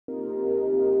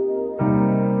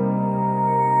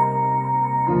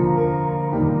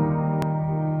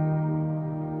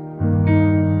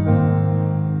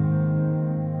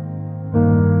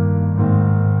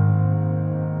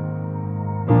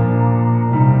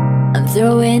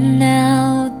throwing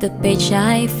out the page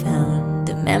I found,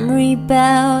 the memory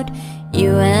about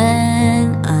you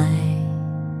and I.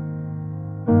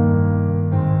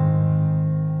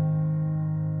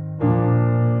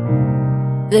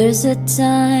 There's a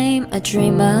time I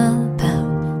dream about,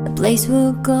 the place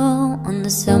we'll go on the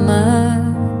summer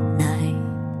night.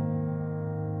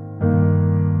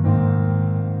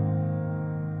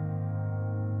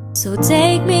 So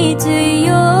take me to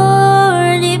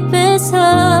your deepest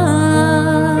heart.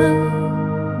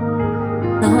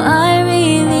 Now I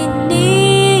really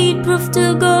need proof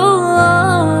to go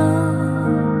on,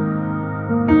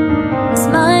 'cause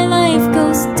my life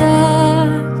goes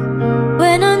dark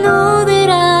when I know that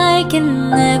I can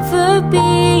never be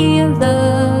your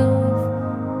love.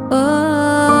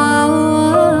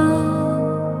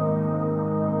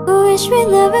 I wish we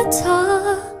never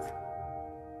talked,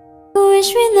 I wish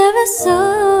we never saw,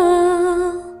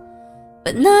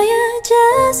 but now you're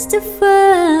just too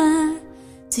far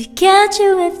to catch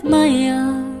you with my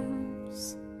arms.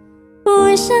 I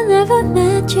wish I never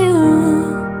met you,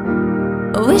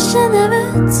 I wish I never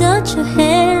touched your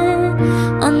hand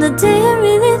on the day I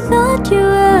really thought you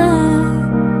were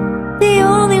the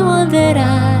only one that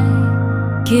I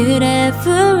could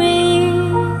ever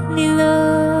really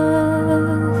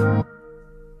love.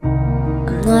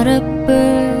 I'm not a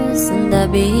person that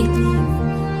believes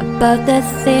about the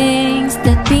things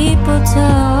that people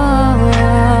talk,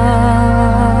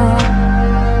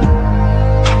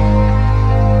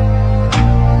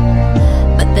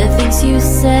 but the things you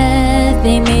said,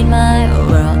 they made my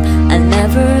world. I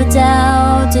never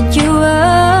doubted you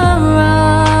were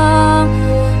wrong.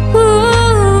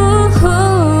 Ooh,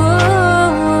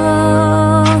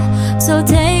 so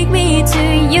take me to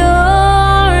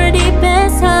your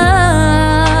deepest heart.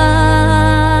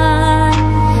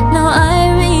 Now I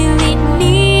really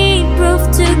need proof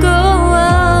to go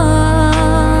on,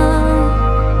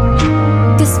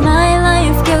 'cause my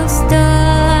life goes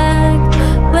dark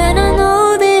when I know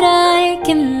that I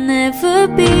can never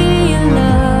be your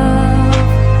love.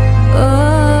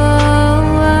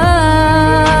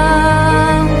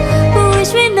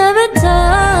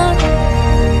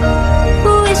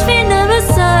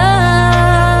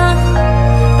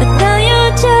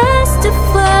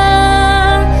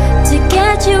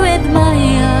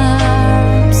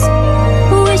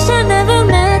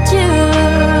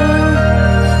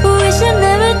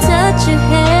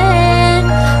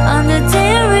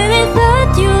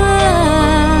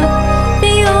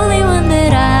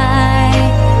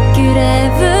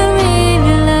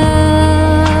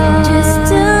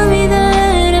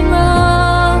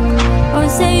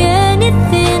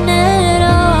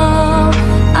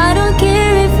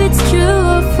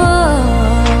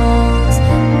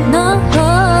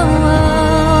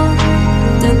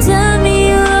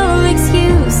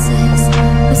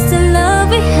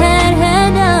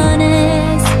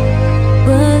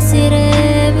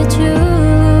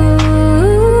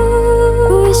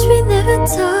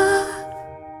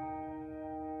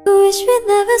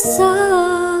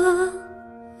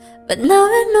 But now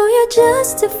I know you're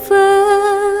just too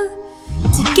far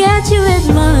to catch you with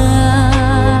my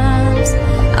arms.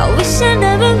 I wish I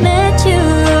never met